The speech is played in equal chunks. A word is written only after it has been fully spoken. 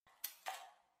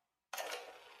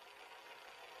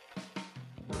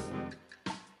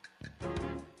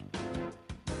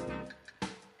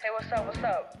what's up, what's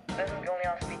up? This is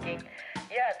Gillian speaking.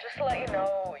 Yeah, just to let you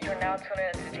know, you're now tuning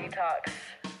into Detox.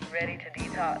 Ready to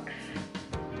detox.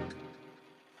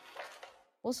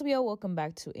 What's up, y'all? Welcome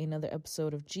back to another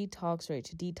episode of G Talks, Ready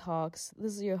to Detox.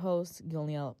 This is your host,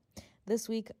 Gillian. This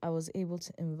week, I was able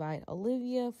to invite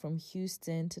Olivia from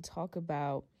Houston to talk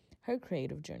about her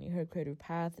creative journey, her creative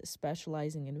path,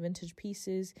 specializing in vintage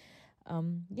pieces.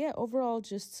 Overall,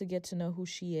 just to get to know who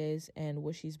she is and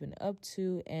what she's been up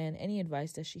to and any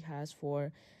advice that she has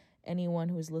for anyone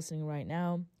who is listening right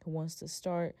now who wants to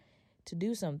start to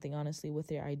do something, honestly, with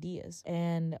their ideas.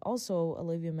 And also,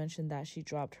 Olivia mentioned that she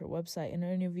dropped her website in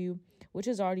her interview, which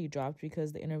is already dropped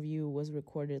because the interview was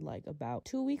recorded like about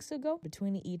 2 weeks ago.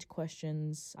 Between each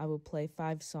questions, I will play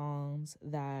 5 songs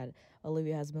that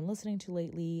Olivia has been listening to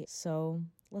lately. So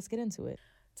let's get into it.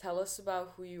 Tell us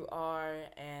about who you are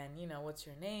and, what's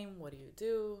your name? What do you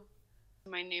do?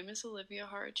 My name is Olivia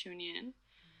Haratunian.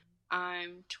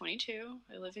 I'm 22.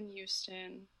 I live in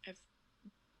Houston.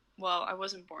 I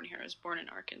wasn't born here. I was born in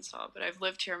Arkansas, but I've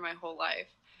lived here my whole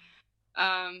life.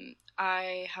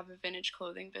 I have a vintage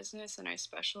clothing business, and I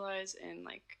specialize in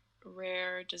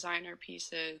rare designer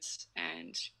pieces.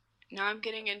 And now I'm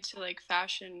getting into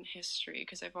fashion history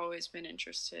because I've always been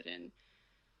interested in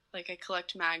I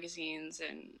collect magazines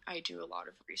and I do a lot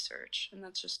of research, and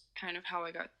that's just kind of how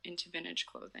I got into vintage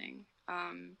clothing.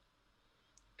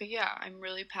 But yeah, I'm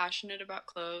really passionate about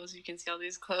clothes. You can see all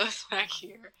these clothes back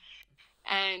here.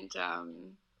 And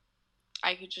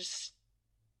I could just,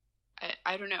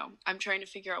 I don't know. I'm trying to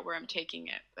figure out where I'm taking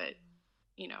it, but,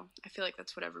 I feel like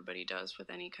that's what everybody does with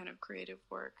any kind of creative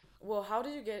work. Well, how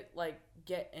did you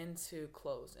get into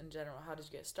clothes in general? How did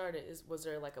you get started? Was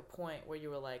there a point where you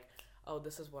were like, oh,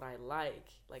 this is what I like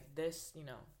this,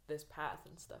 this path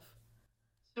and stuff?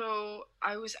 So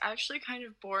I was actually kind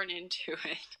of born into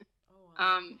it. Oh,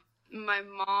 wow. My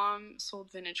mom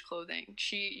sold vintage clothing.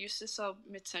 She used to sell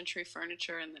mid-century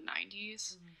furniture in the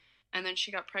 90s. Mm-hmm. And then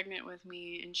she got pregnant with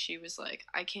me, and she was like,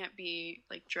 I can't be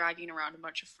dragging around a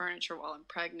bunch of furniture while I'm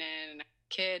pregnant and a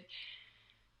kid.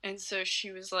 And so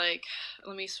she was like,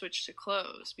 let me switch to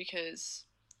clothes, because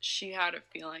she had a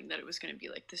feeling that it was going to be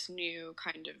this new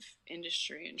kind of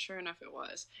industry, and sure enough it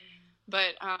was. Mm-hmm.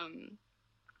 But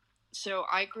so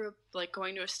I grew up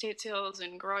going to estate sales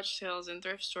and garage sales and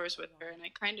thrift stores with her, and I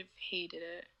kind of hated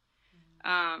it.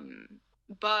 Mm-hmm.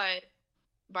 But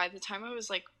by the time I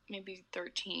was maybe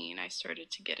 13, I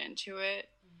started to get into it.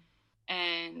 Mm-hmm.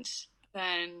 And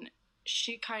then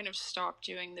she kind of stopped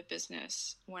doing the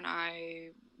business when I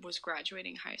was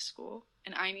graduating high school,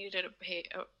 and I needed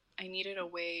a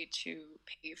way to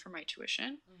pay for my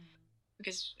tuition. Mm-hmm.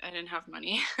 Because I didn't have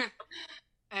money.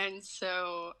 And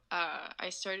so I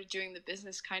started doing the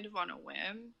business kind of on a whim,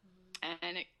 mm-hmm.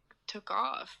 and it took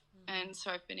off. Mm-hmm. And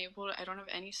so I don't have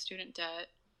any student debt,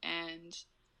 and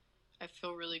I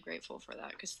feel really grateful for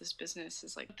that, because this business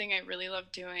is something I really love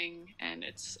doing, and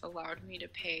it's allowed me to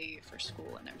pay for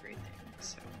school and everything.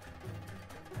 So.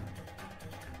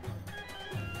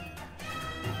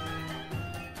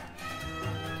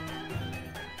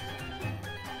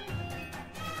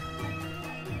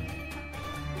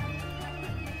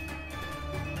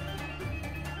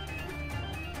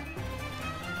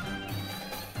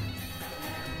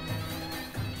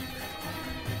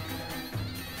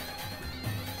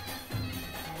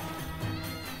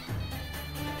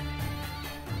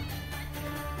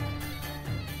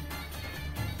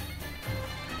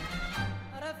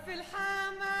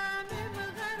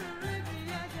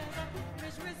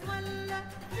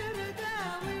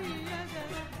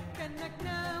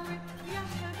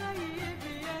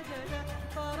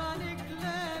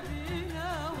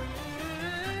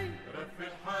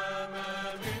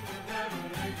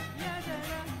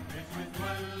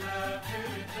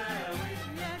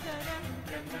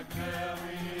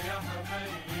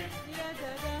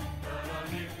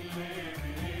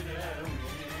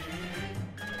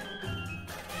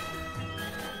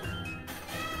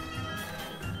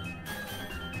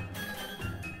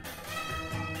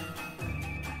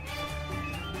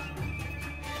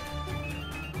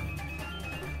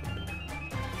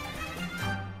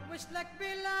 لك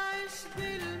بالعيش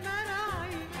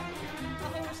بالمراعي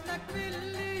أحوش لك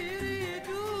باللي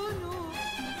يريدونه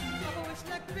أحوش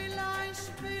لك بالعيش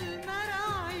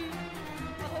بالمراعي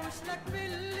أحوش لك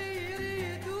باللي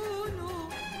يريدونه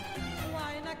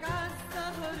وعينك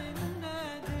عالسهر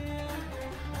النادية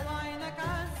وعينك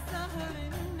عالسهر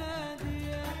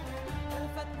النادية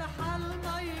وفتح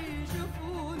عالمي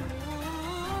جفونه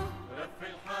رف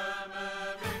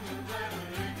الحمام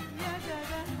يا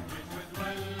دادا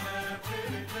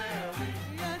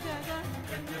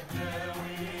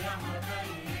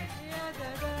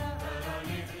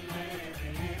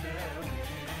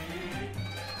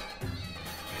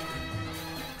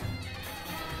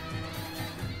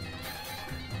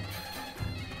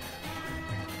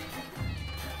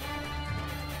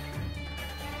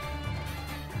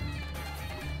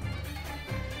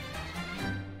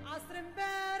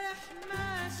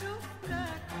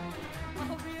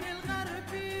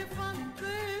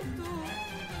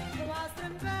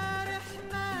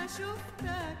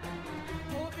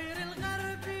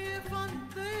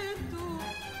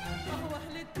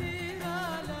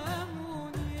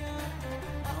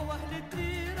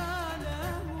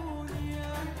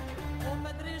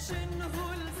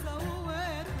شنهو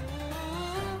لسويته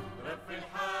رف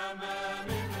الحمام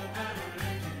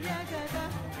مغرد يا دادا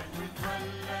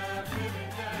متولى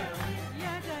برداوي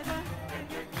يا دادا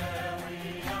برداوي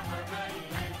يا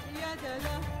حبايبي يا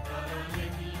دادا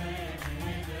كرمك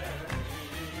ليه بداوي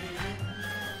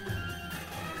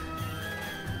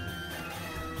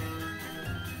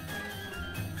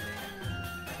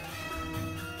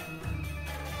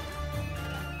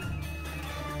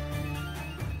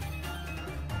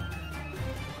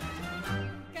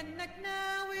كأنك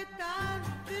ناوي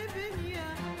تعذبني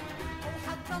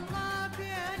وحتى الله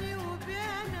بيني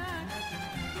وبينك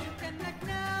كأنك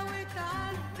ناوي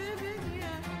تعذبني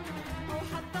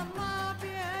وحتى الله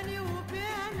بيني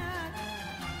وبينك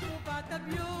وبعد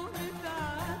بيوم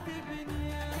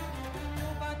تعاتبني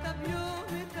وبعد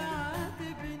بيوم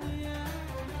تعاتبني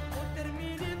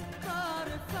وترميني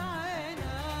بطرف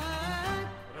عينك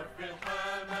رف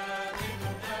الحمام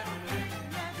مغرد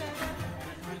يا دادا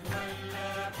متولى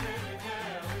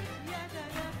برداوي يا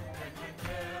دادا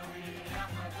برداوي يا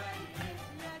حبايبي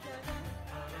يا دادا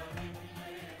حرامك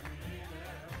ليه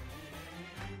بداوي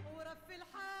ورف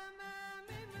الحمام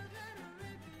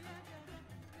مغرد يا دادا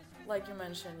Like you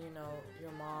mentioned, you know,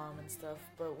 your mom and stuff,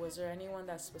 but was there anyone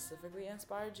that specifically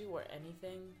inspired you or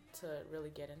anything to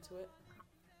really get into it?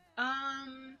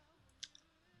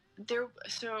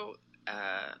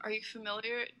 Are you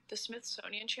familiar the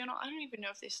Smithsonian Channel? I don't even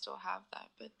know if they still have that,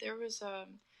 but there was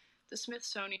the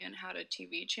Smithsonian had a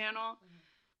TV channel,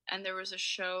 and there was a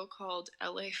show called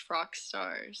LA Frock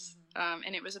Stars,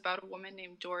 and it was about a woman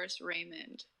named Doris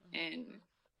Raymond in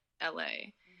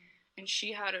LA, and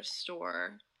she had a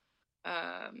store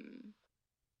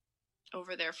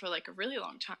over there for like a really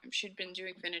long time. She'd been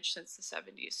doing vintage since the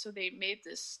 70s, so they made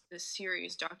this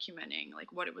series documenting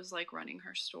like what it was like running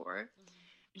her store.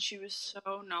 And she was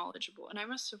so knowledgeable, and I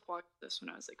must have watched this when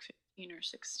I was like 15 or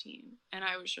 16, and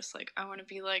I was just like, I want to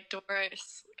be like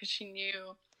Doris, because she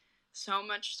knew so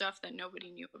much stuff that nobody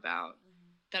knew about,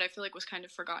 that I feel like was kind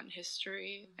of forgotten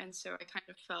history. And so I kind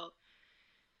of felt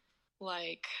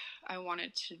like I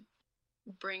wanted to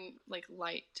bring like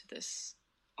light to this,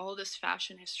 all this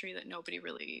fashion history that nobody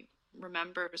really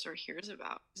remembers or hears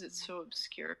about, because it's so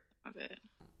obscure of it.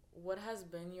 What has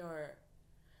been your,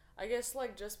 I guess,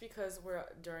 like, just because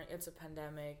it's a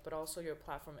pandemic, but also your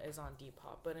platform is on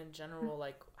Depop, but in general,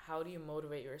 like, how do you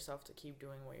motivate yourself to keep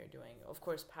doing what you're doing? Of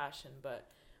course, passion, but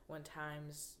when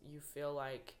times you feel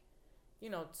like, you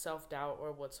know, self-doubt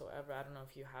or whatsoever, I don't know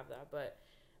if you have that, but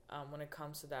when it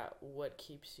comes to that, what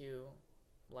keeps you,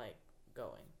 like,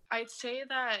 going? I'd say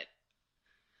that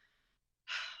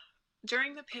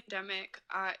during the pandemic,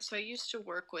 I used to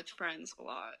work with friends a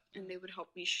lot, and they would help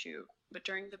me shoot. But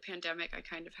during the pandemic, I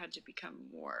kind of had to become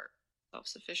more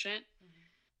self-sufficient.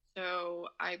 So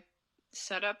I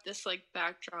set up this like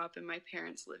backdrop in my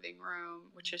parents' living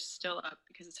room, which is still up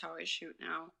because it's how I shoot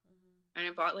now. And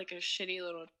I bought like a shitty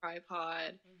little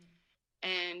tripod,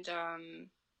 and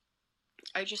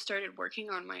I just started working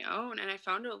on my own, and I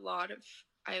found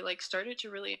I like started to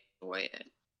really enjoy it.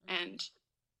 And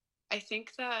I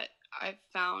think that I've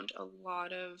found a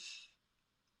lot of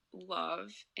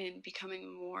love in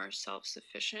becoming more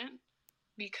self-sufficient,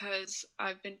 because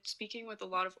I've been speaking with a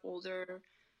lot of older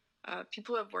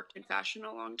people who have worked in fashion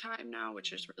a long time now,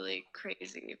 which is really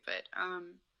crazy. But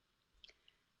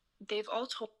they've all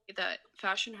told me that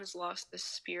fashion has lost this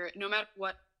spirit, no matter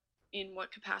in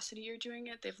what capacity you're doing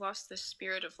it. They've lost this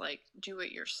spirit of like, do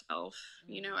it yourself.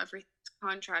 You know, everything's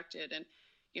contracted, and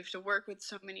you have to work with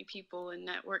so many people and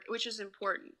network, which is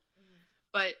important.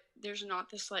 But there's not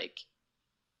this like,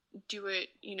 do it,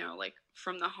 you know, like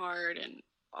from the heart and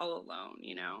all alone,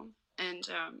 you know? And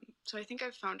so I think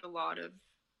I've found a lot of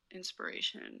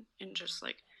inspiration in just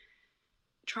like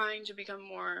trying to become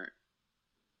more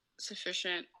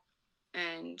sufficient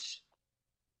and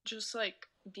just like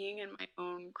being in my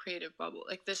own creative bubble.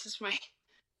 Like, this is my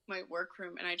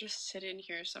workroom, and I just sit in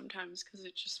here sometimes because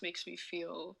it just makes me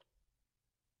feel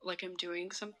like I'm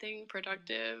doing something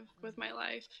productive with my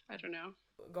life. I don't know.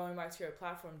 Going back to your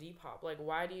platform, Depop, like,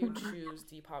 why do you choose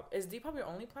Depop? Is Depop your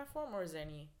only platform, or is there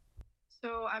any?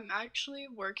 So I'm actually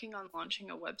working on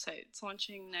launching a website. It's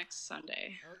launching next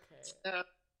Sunday. Okay. So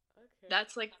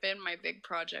that's like been my big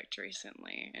project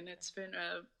recently, and it's been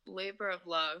a labor of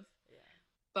love. Yeah.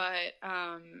 But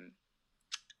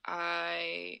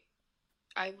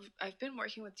I've been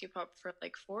working with Depop for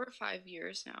like 4 or 5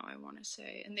 years now, I want to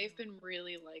say, and they've been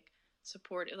really like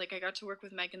supportive. Like, I got to work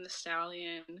with Megan Thee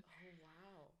Stallion. Oh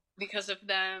wow! Because of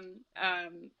them,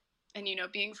 and you know,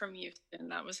 being from Houston,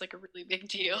 that was like a really big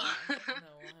deal. Yeah.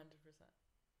 No,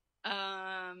 100%.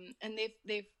 And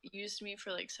they've used me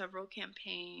for like several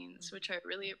campaigns, which I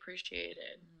really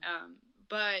appreciated.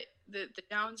 But the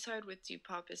downside with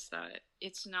Depop is that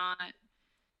it's not.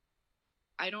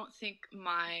 I don't think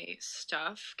my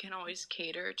stuff can always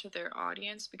cater to their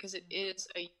audience because it is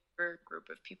a younger group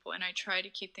of people, and I try to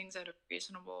keep things at a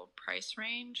reasonable price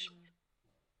range.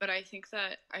 But I think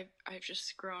that I've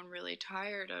just grown really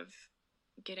tired of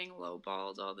getting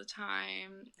lowballed all the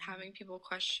time, having people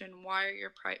question why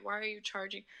are you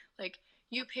charging, like,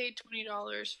 you paid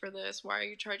 $20 for this, why are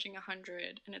you charging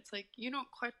 $100? And it's like, you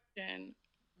don't question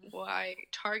why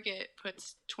Target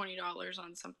puts $20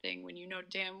 on something when you know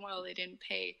damn well they didn't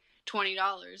pay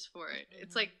 $20 for it.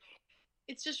 It's like,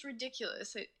 it's just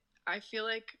ridiculous. I feel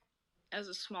like as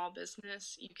a small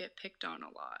business you get picked on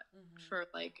a lot for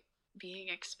like being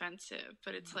expensive,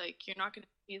 but it's like, you're not going to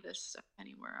see this stuff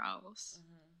anywhere else.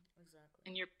 Exactly.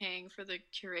 And you're paying for the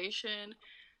curation,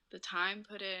 the time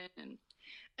put in,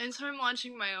 and so I'm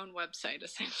launching my own website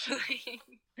essentially.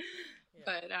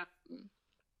 But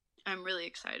I'm really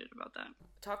excited about that.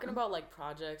 Talking about like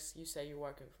projects, you say you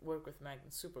work with Megan,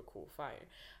 super cool, fire.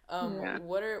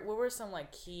 What were some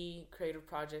like key creative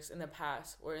projects in the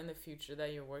past or in the future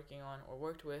that you're working on or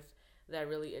worked with that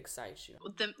really excites you?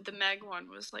 The Meg one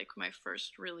was like my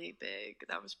first really big.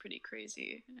 That was pretty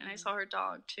crazy, and I saw her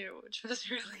dog too, which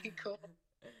was really cool.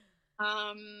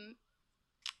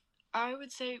 I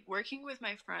would say working with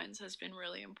my friends has been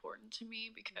really important to me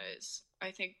because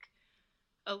I think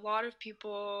a lot of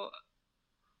people.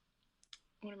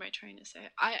 What am I trying to say?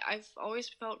 I've always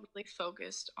felt really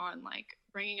focused on like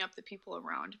bringing up the people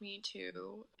around me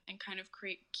too, and kind of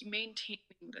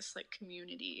maintaining this like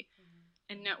community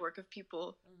and network of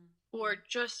people who are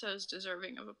just as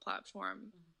deserving of a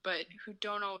platform, but who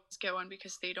don't always get one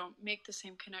because they don't make the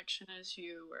same connection as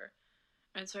you.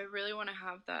 And so I really want to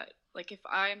have that. Like, if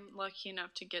I'm lucky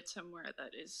enough to get somewhere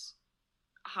that is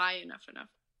high enough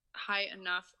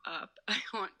up, I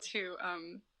want to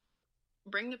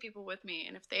bring the people with me.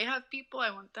 And if they have people,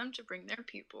 I want them to bring their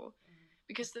people.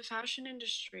 Because the fashion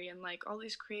industry and like all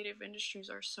these creative industries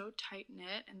are so tight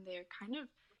knit, and they're kind of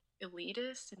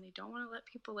elitist, and they don't want to let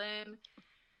people in.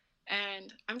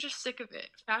 And I'm just sick of it.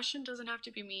 Fashion doesn't have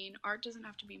to be mean. Art doesn't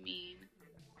have to be mean.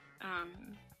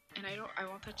 And I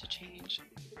want that to change.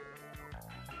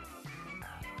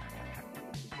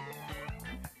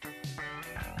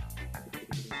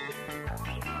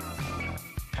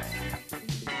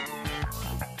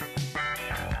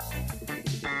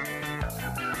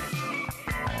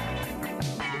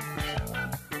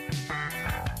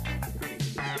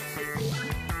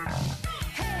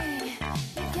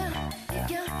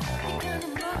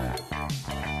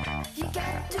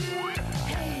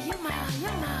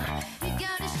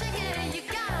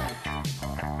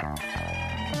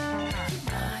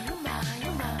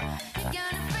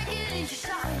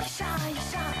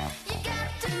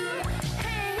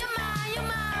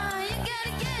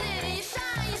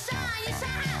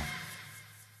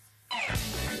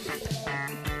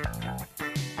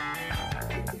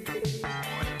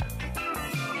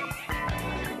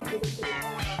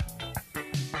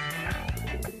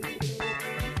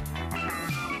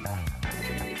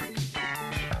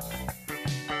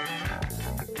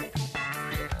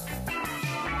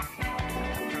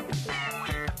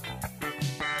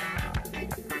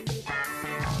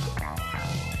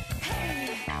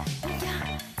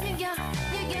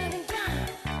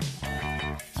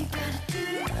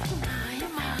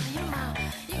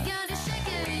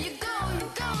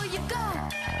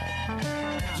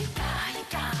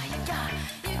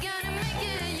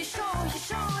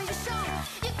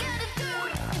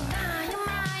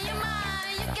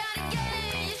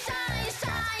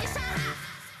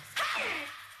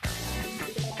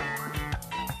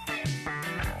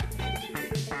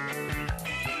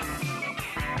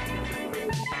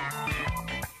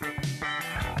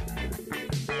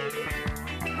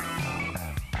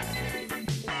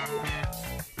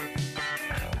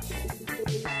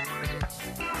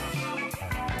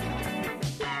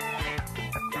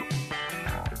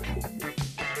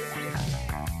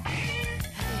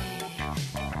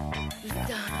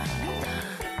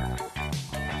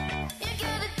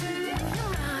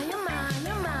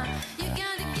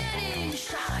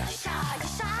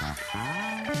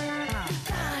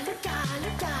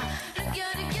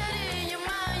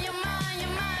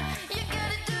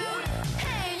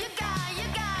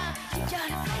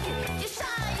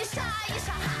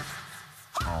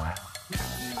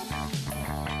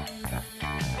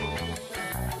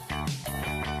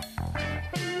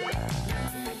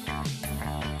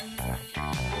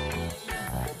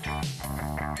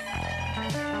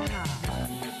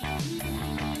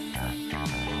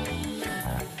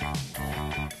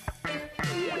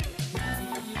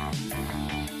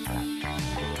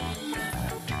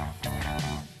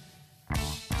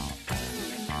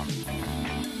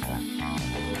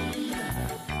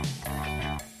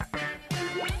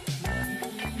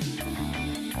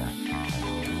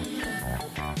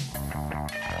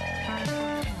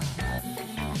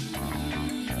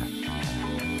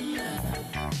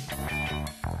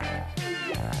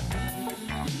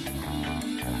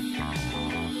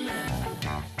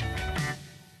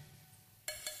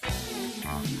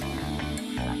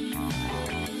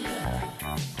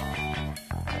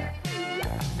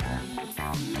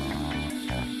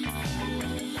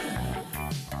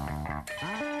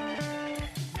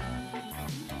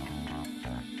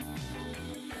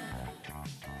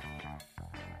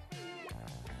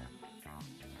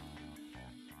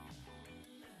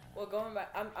 Well, going back,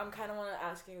 I'm kind of want to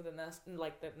ask you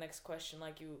the next question.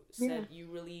 Like you said, you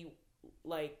really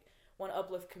like want to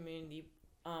uplift community.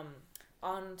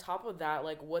 On top of that,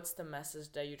 like, what's the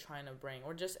message that you're trying to bring,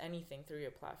 or just anything through your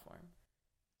platform?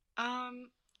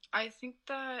 I think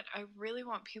that I really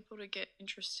want people to get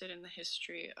interested in the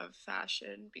history of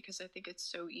fashion, because I think it's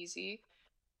so easy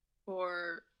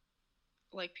for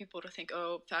like people to think,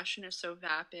 oh, fashion is so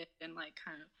vapid and like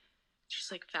kind of just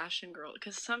like fashion girl,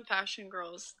 because some fashion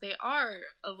girls, they are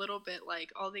a little bit like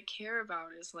all they care about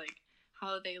is like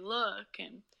how they look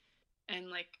and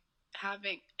like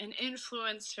having an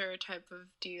influencer type of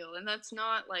deal. And that's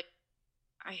not like,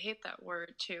 I hate that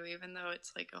word too, even though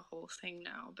it's like a whole thing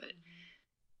now, but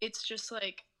it's just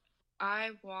like, I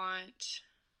want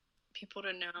people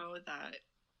to know that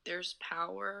there's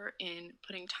power in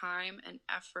putting time and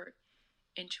effort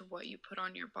into what you put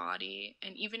on your body.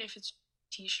 And even if it's a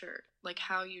t-shirt, like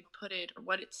how you'd put it or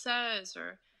what it says,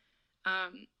 or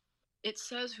it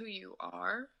says who you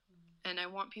are. And I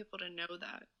want people to know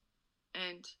that.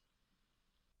 And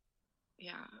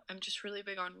yeah, I'm just really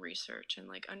big on research and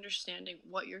like understanding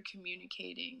what you're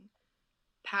communicating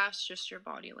past just your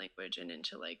body language and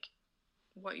into like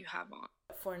what you have on.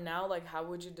 For now, like, how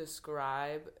would you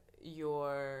describe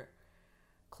your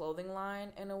clothing line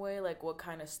in a way? Like, what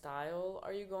kind of style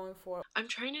are you going for? I'm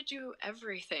trying to do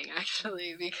everything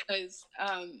actually, because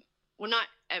well, not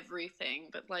everything,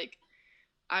 but like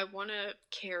I want to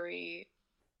carry.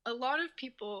 A lot of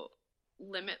people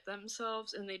limit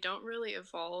themselves and they don't really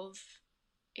evolve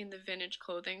in the vintage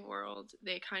clothing world.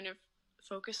 They kind of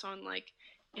focus on like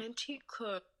antique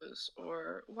clothes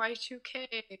or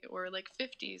Y2K or like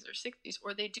 50s or 60s,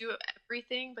 or they do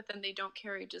everything but then they don't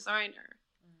carry designer,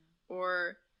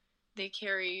 or they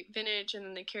carry vintage and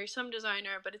then they carry some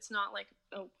designer, but it's not like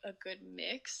a good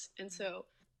mix. And so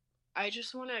I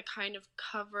just want to kind of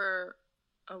cover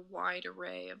a wide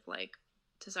array of like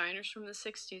designers from the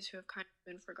 60s who have kind of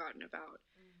been forgotten about,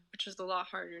 which is a lot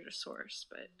harder to source,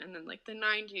 but and then like the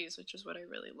 90s, which is what I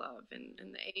really love, and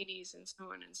the 80s and so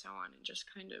on, and just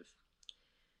kind of,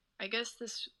 I guess,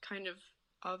 this kind of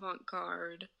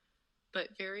avant-garde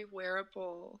but very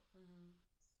wearable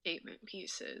statement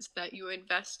pieces that you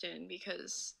invest in,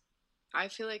 because I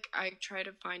feel like I try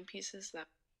to find pieces that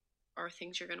are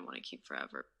things you're going to want to keep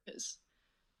forever, because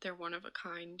they're one of a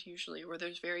kind usually, or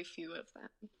there's very few of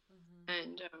them.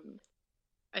 And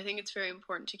I think it's very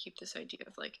important to keep this idea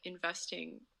of like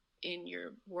investing in your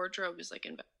wardrobe is like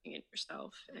investing in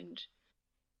yourself. And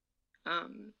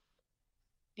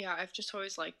yeah, I've just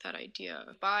always liked that idea.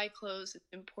 Buy clothes is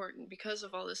important because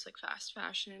of all this like fast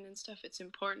fashion and stuff. It's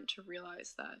important to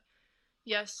realize that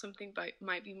yes, something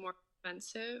might be more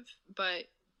expensive, but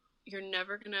you're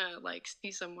never gonna like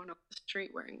see someone on the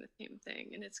street wearing the same thing,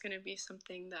 and it's gonna be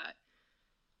something that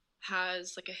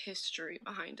has like a history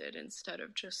behind it, instead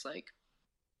of just like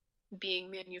being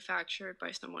manufactured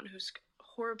by someone who's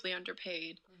horribly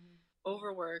underpaid,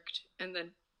 overworked, and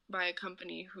then by a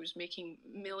company who's making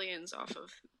millions off of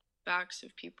backs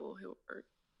of people who are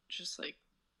just like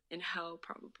in hell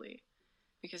probably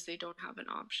because they don't have an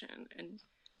option. And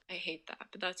I hate that,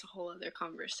 but that's a whole other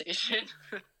conversation.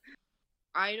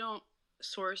 I don't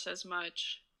source as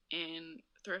much in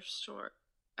thrift store.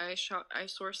 I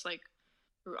source like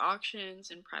through auctions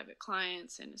and private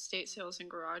clients and estate sales and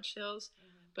garage sales,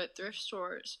 but thrift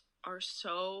stores are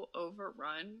so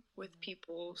overrun with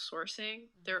people sourcing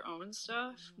their own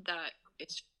stuff that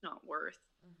it's just not worth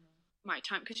my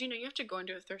time. Because, you know, you have to go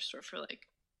into a thrift store for like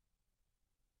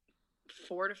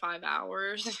 4 to 5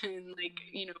 hours and like,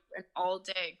 you know, and all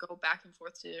day go back and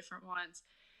forth to different ones.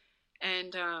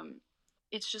 And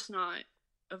it's just not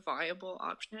a viable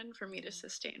option for me to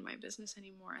sustain my business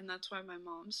anymore. And that's why my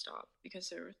mom stopped, because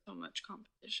there was so much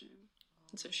competition.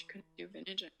 And so she couldn't do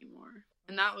vintage anymore.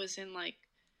 And that was in like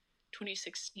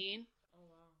 2016. Oh,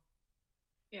 wow.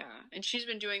 Yeah. And she's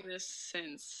been doing this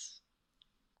since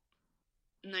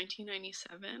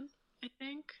 1997, I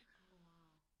think.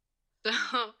 So,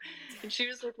 and she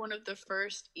was like one of the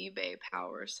first eBay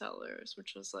power sellers,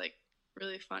 which was like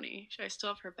really funny. I still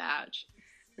have her badge,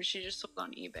 but she just sold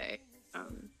on eBay.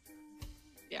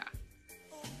 Yeah.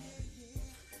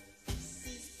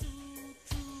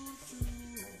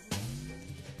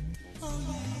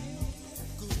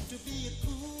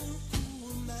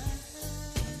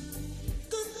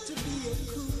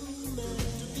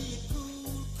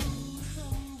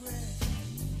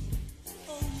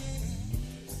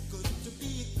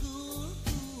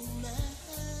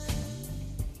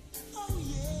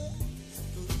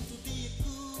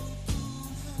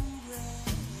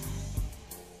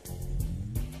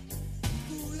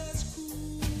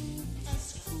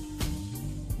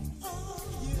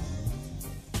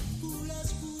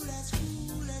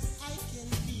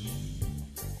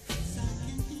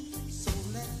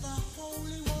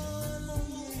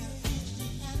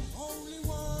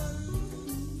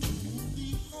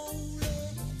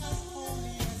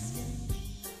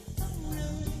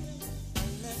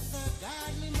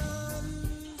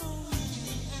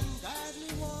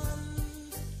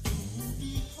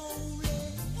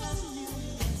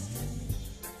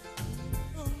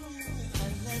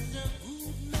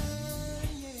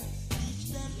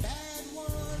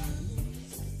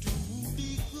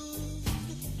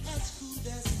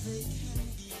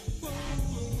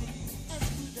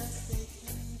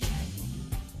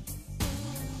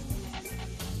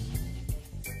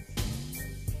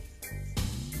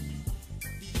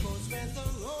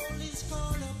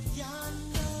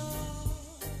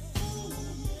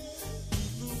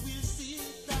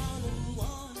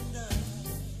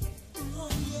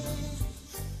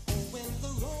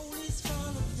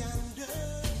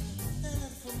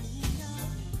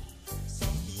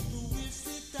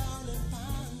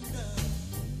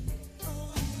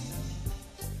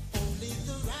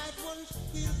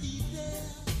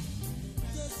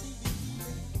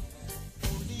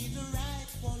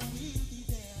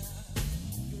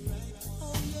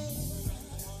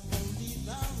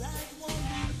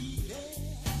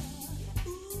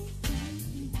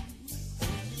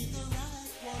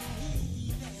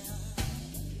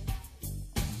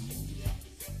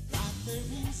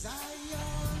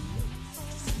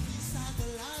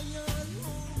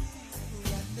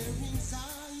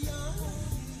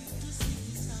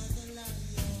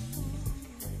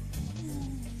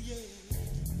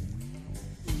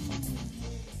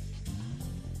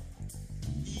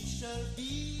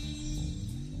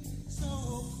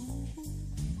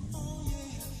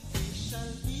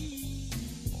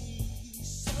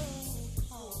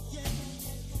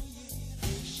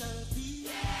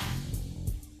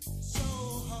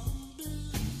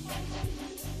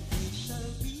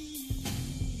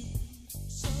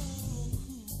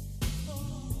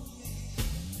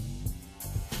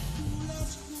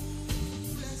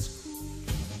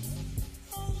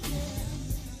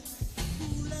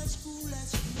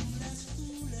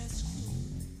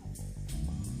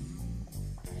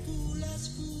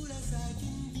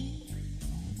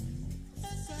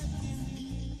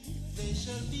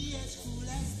 shall be as cool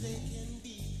as they can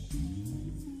be.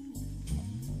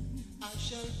 I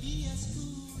shall be as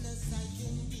cool as I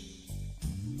can be.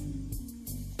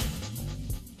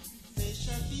 They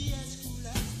shall be as cool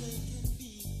as they can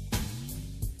be.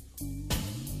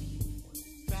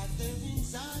 Right there in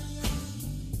Zion,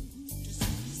 to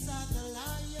sit beside the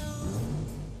lion.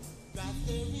 Right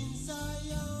there in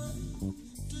Zion,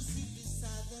 to sit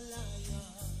beside the lion.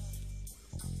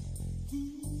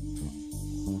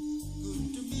 Good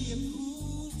to be a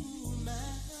cool, cool man.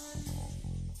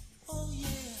 Oh yeah.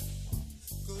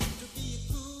 Good to be a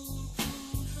cool,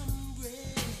 cool, hungry.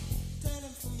 Tell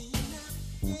him for me now.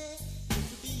 Yeah. Good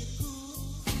to be a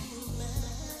cool, cool man.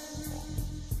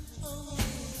 Oh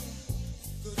yeah.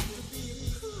 Good to be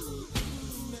a cool,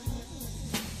 cool man.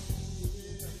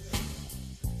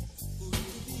 Good to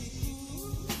be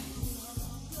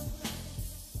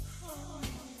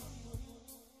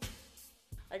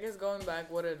I guess going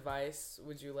back, what advice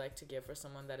would you like to give for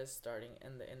someone that is starting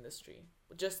in the industry,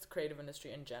 just creative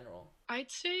industry in general?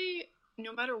 I'd say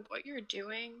no matter what you're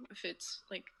doing, if it's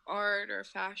like art or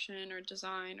fashion or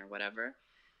design or whatever,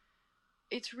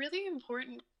 it's really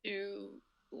important to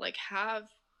like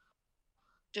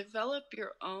develop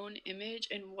your own image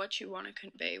and what you want to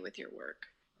convey with your work,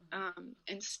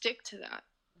 and stick to that.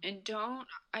 And don't,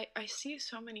 I see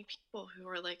so many people who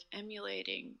are like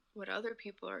emulating what other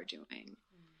people are doing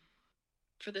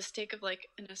for the sake of like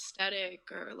an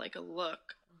aesthetic or like a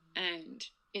look. And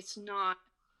it's not,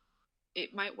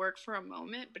 it might work for a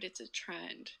moment, but it's a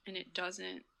trend, and it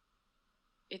doesn't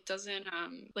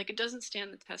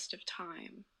stand the test of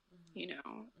time, you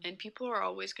know. And people are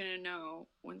always going to know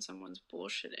when someone's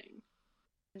bullshitting.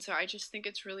 And so I just think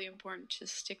it's really important to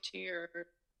stick to your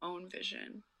own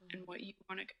vision and what you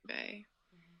want to convey.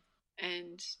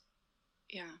 And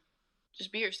yeah,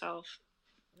 just be yourself.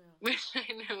 Which I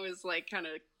know is like kind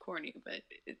of corny, but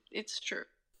it's true.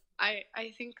 I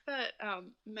think that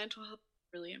mental health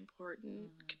is really important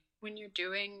when you're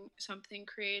doing something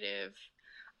creative.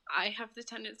 I have the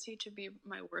tendency to be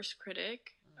my worst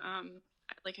critic.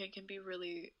 Like I can be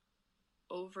really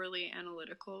overly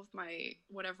analytical of my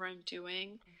whatever I'm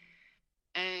doing,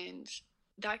 and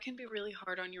that can be really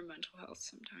hard on your mental health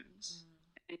sometimes.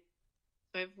 And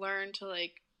so I've learned to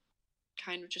like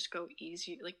kind of just go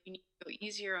easy, like you need to go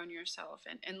easier on yourself,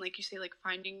 and like you say, like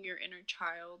finding your inner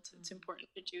child. It's important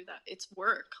to do that. It's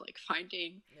work, like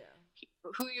finding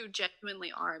who you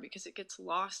genuinely are, because it gets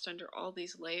lost under all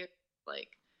these layers,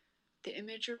 like the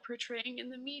image you're portraying in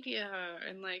the media,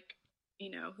 and like,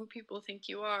 you know, who people think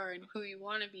you are and who you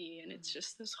want to be. And it's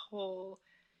just this whole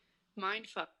mind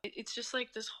fuck. It's just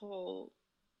like this whole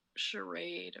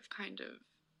charade of kind of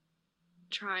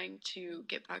trying to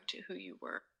get back to who you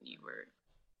were when you were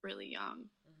really young.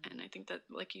 And I think that,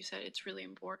 like you said, it's really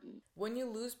important. When you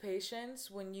lose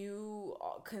patience, when you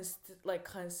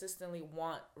consistently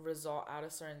want result out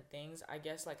of certain things, I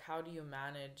guess, like, how do you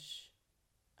manage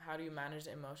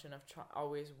the emotion of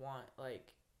always want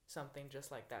like something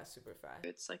just like that super fast?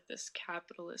 It's like this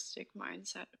capitalistic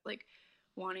mindset of like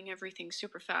wanting everything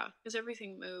super fast, because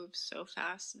everything moves so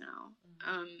fast now.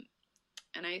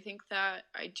 And I think that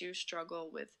I do struggle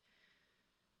with,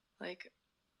 like,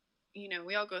 you know,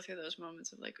 we all go through those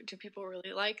moments of like, do people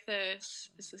really like this?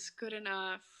 Is this good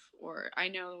enough? Or I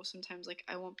know sometimes like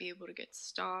I won't be able to get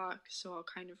stock, so I'll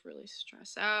kind of really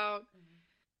stress out.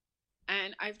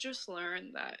 And I've just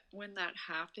learned that when that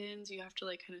happens, you have to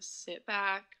like kind of sit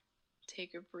back,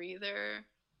 take a breather,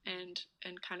 and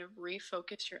kind of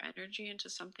refocus your energy into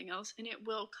something else, and it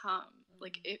will come.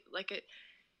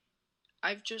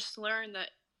 I've just learned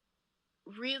that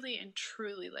really and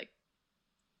truly, like,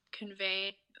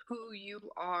 conveying who you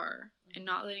are and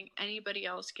not letting anybody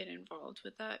else get involved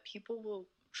with that, people will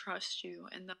trust you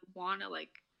and they'll want to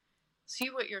like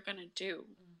see what you're gonna do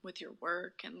with your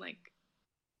work. And like,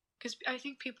 because I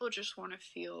think people just want to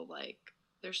feel like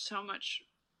there's so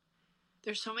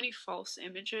many false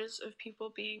images of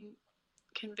people being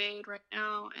conveyed right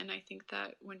now. And I think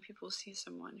that when people see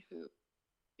someone who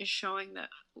is showing that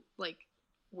like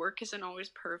work isn't always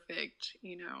perfect,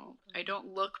 you know, I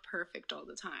don't look perfect all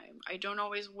the time, I don't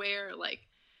always wear like,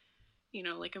 you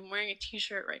know, like I'm wearing a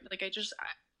t-shirt right, like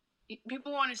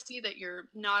people want to see that you're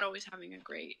not always having a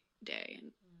great day.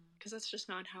 And because that's just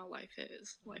not how life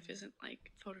is. Life isn't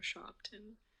like photoshopped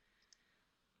and,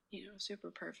 you know,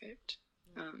 super perfect.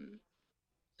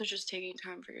 So just taking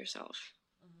time for yourself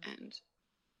and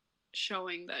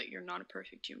showing that you're not a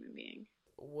perfect human being.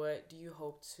 What do you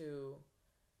hope to,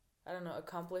 I don't know,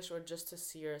 accomplish, or just to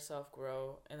see yourself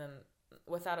grow, and then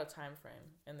without a time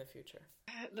frame in the future?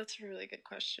 That's a really good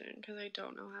question, because I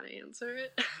don't know how to answer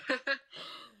it.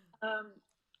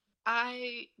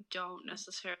 I don't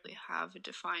necessarily have a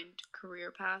defined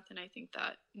career path, and I think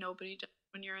that nobody does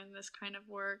when you're in this kind of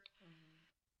work.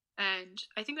 And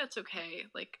I think that's okay.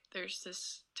 Like, there's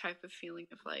this type of feeling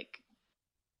of like,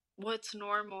 what's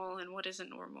normal and what isn't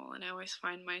normal. And I always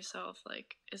find myself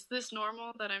like, is this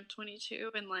normal that I'm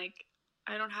 22 and like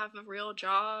I don't have a real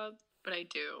job? But I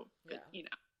do. But Yeah.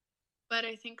 But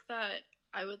I think that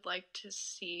I would like to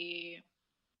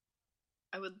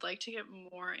get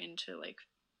more into like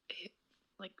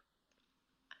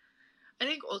I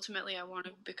think ultimately I want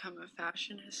to become a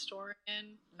fashion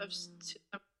historian of some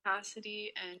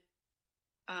capacity, and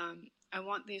I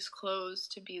want these clothes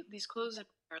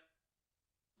are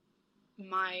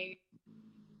my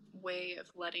way of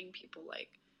letting people like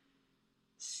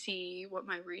see what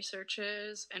my research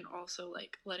is, and also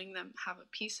like letting them have a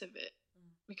piece of it,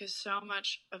 because so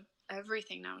much of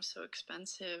everything now is so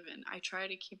expensive, and I try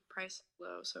to keep prices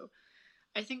low. So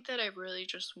I think that I really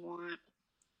just want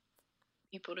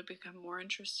people to become more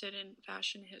interested in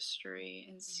fashion history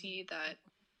and see that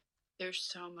there's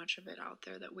so much of it out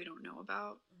there that we don't know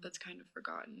about, that's kind of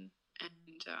forgotten. And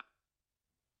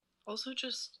also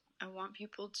just I want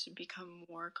people to become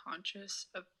more conscious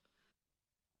of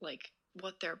like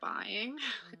what they're buying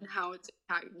and how it's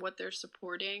what they're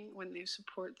supporting when they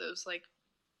support those like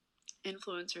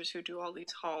influencers who do all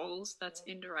these hauls. That's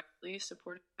indirectly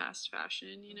supporting fast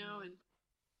fashion, and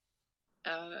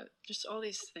just all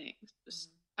these things. Just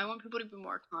I want people to be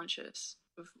more conscious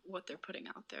of what they're putting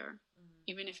out there,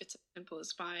 even if it's as simple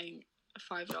as buying a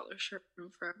 $5 shirt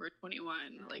from Forever 21.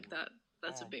 Like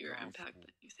that's a bigger impact than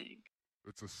you think.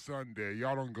 It's a Sunday.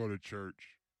 Y'all don't go to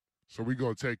church. So we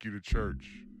gonna take you to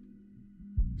church.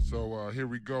 So here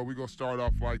we go. We gonna start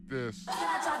off like this. Can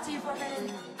I talk to you for a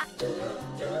minute?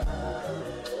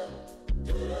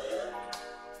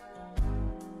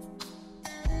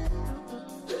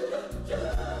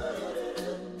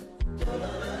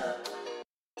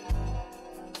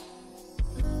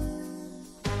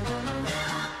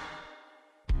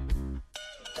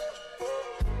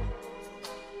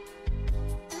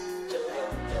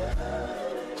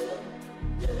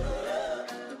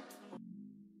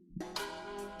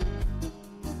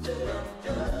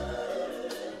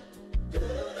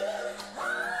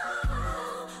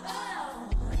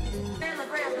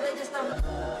 Mammograms, but they just don't.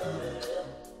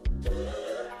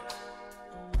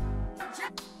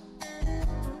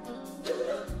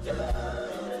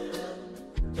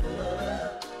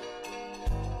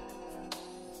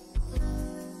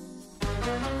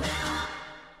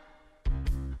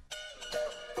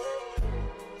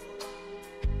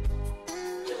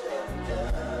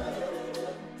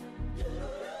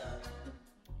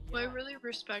 Well, I really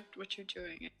respect what you're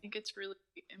doing. I think it's really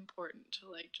important to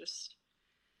like just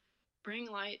bring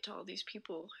light to all these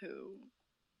people who,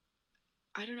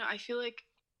 I don't know, I feel like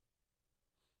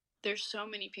there's so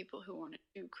many people who want to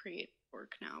do creative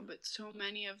work now, but so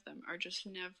many of them are just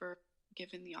never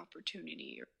given the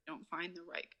opportunity or don't find the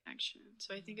right connection.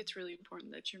 So I think it's really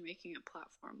important that you're making a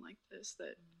platform like this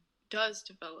that does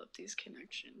develop these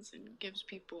connections and gives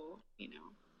people,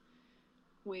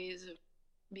 ways of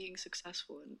being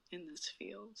successful in this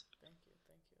field. Thank you.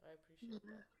 I appreciate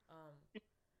that.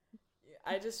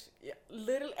 I just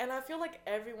literally, and I feel like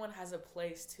everyone has a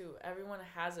place too. Everyone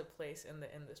has a place in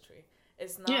the industry.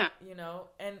 It's not,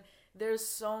 and there's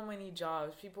so many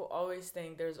jobs. People always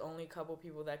think there's only a couple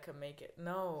people that could make it.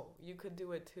 No, you could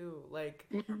do it too. Like,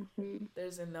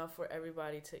 there's enough for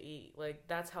everybody to eat. Like,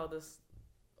 that's how this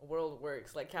world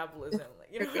works. Like capitalism. Like,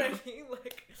 you know what I mean?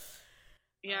 Like,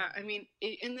 yeah, I mean,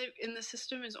 in the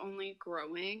system is only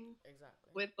growing. Exactly.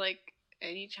 With like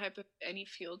any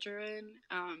field you're in,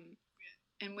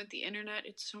 and with the internet,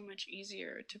 it's so much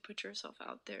easier to put yourself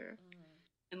out there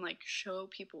and like show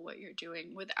people what you're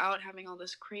doing without having all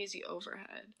this crazy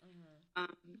overhead,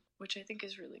 which I think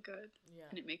is really good. Yeah.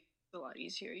 And it makes it a lot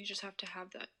easier. You just have to have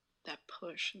that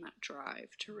push and that drive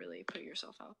to really put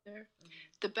yourself out there.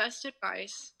 The best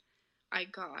advice I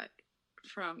got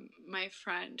from my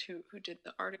friend who did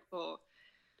the article,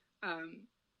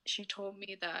 she told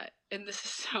me that, and this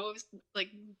is so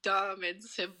like dumb and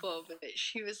simple, but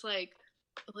she was like,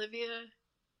 Olivia,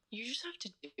 you just have to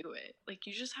do it. Like,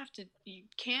 you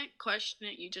can't question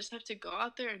it. You just have to go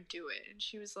out there and do it. And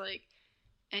she was like,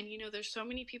 and there's so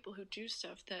many people who do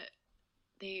stuff that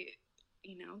they,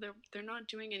 they're not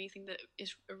doing anything that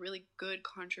is a really good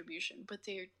contribution, but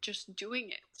they're just doing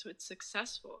it. So it's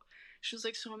successful. She was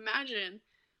like, so imagine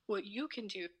what you can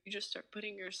do. You just start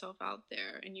putting yourself out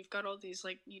there and you've got all these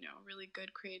like, really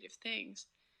good creative things.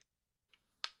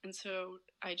 And so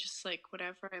I just like,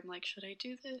 whatever, I'm like, should I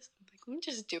do this? I'm like, let me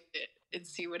just do it and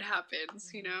see what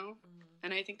happens,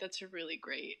 And I think that's a really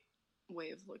great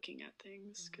way of looking at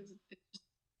things because it's just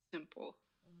simple.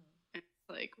 And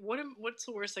like, what's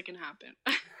the worst that can happen?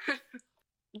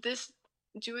 This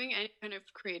doing any kind of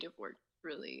creative work,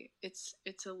 really, it's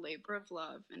a labor of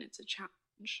love and it's a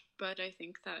challenge. But I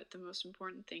think that the most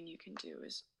important thing you can do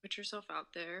is put yourself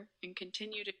out there and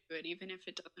continue to do it, even if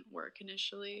it doesn't work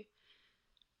initially.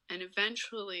 And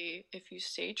eventually, if you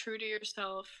stay true to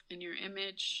yourself and your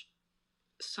image,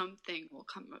 something will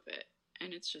come of it.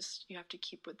 And it's just, you have to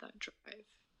keep with that drive.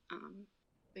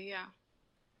 But yeah.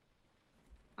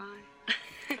 Bye.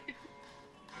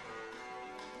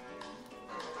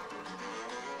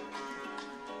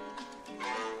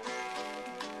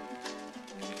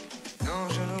 Non,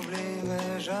 je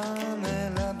n'oublierai jamais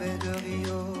la baie de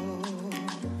Rio,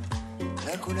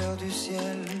 la couleur du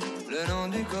ciel, le nom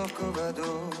du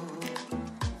Corcovado,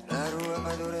 la rue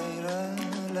Madureira,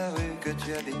 la rue que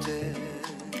tu habitais.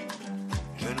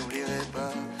 Je n'oublierai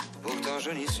pas, pourtant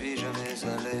je n'y suis jamais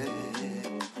allé.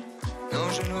 Non,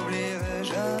 je n'oublierai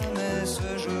jamais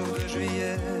ce jour de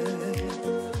juillet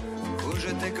où je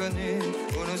t'ai connu,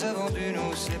 où nous avons dû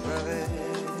nous séparer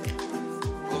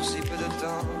pour si peu de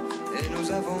temps. Et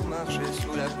nous avons marché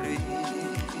sous la pluie.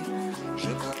 Je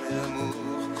parlais d'amour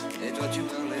et toi tu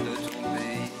parlais de ton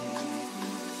pays.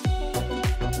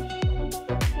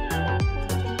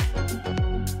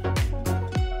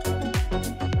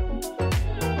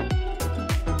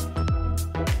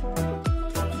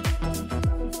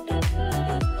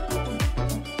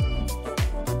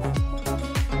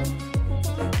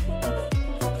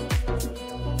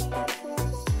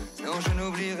 Non, je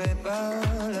n'oublierai pas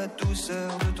la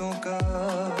douceur de ton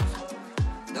corps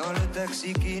dans le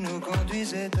taxi qui nous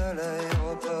conduisait à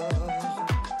l'aéroport.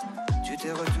 Tu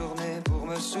t'es retourné pour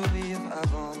me sourire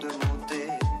avant de monter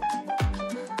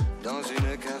dans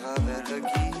une caravelle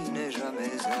qui n'est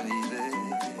jamais arrivée.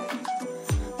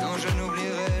 Non, je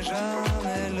n'oublierai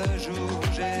jamais le jour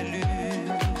où j'ai lu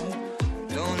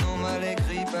ton nom mal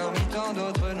écrit parmi tant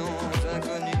d'autres noms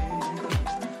inconnus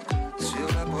sur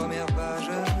la première page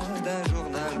d'un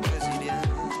journal brésilien.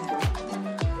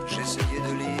 J'essayais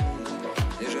de lire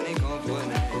et je n'y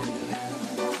comprenais rien.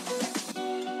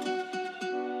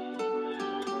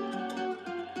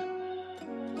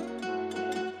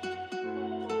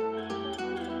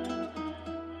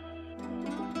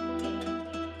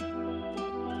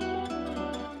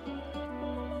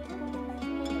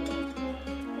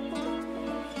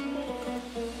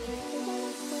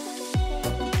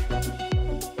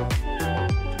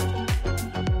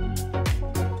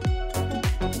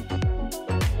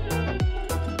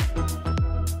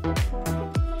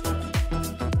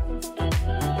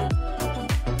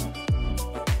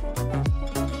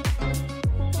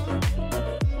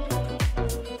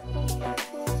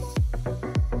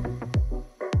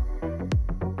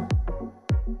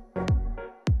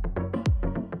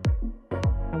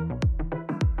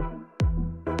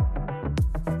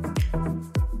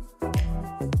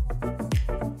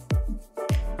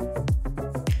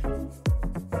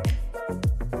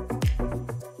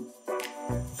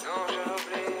 Non, je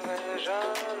n'oublierai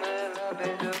jamais la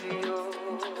baie de Rio,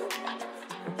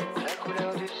 la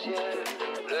couleur du ciel,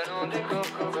 le nom du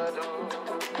Corcovado,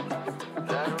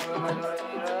 la rue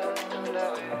Madureira, la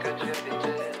rue que tu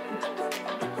habitais.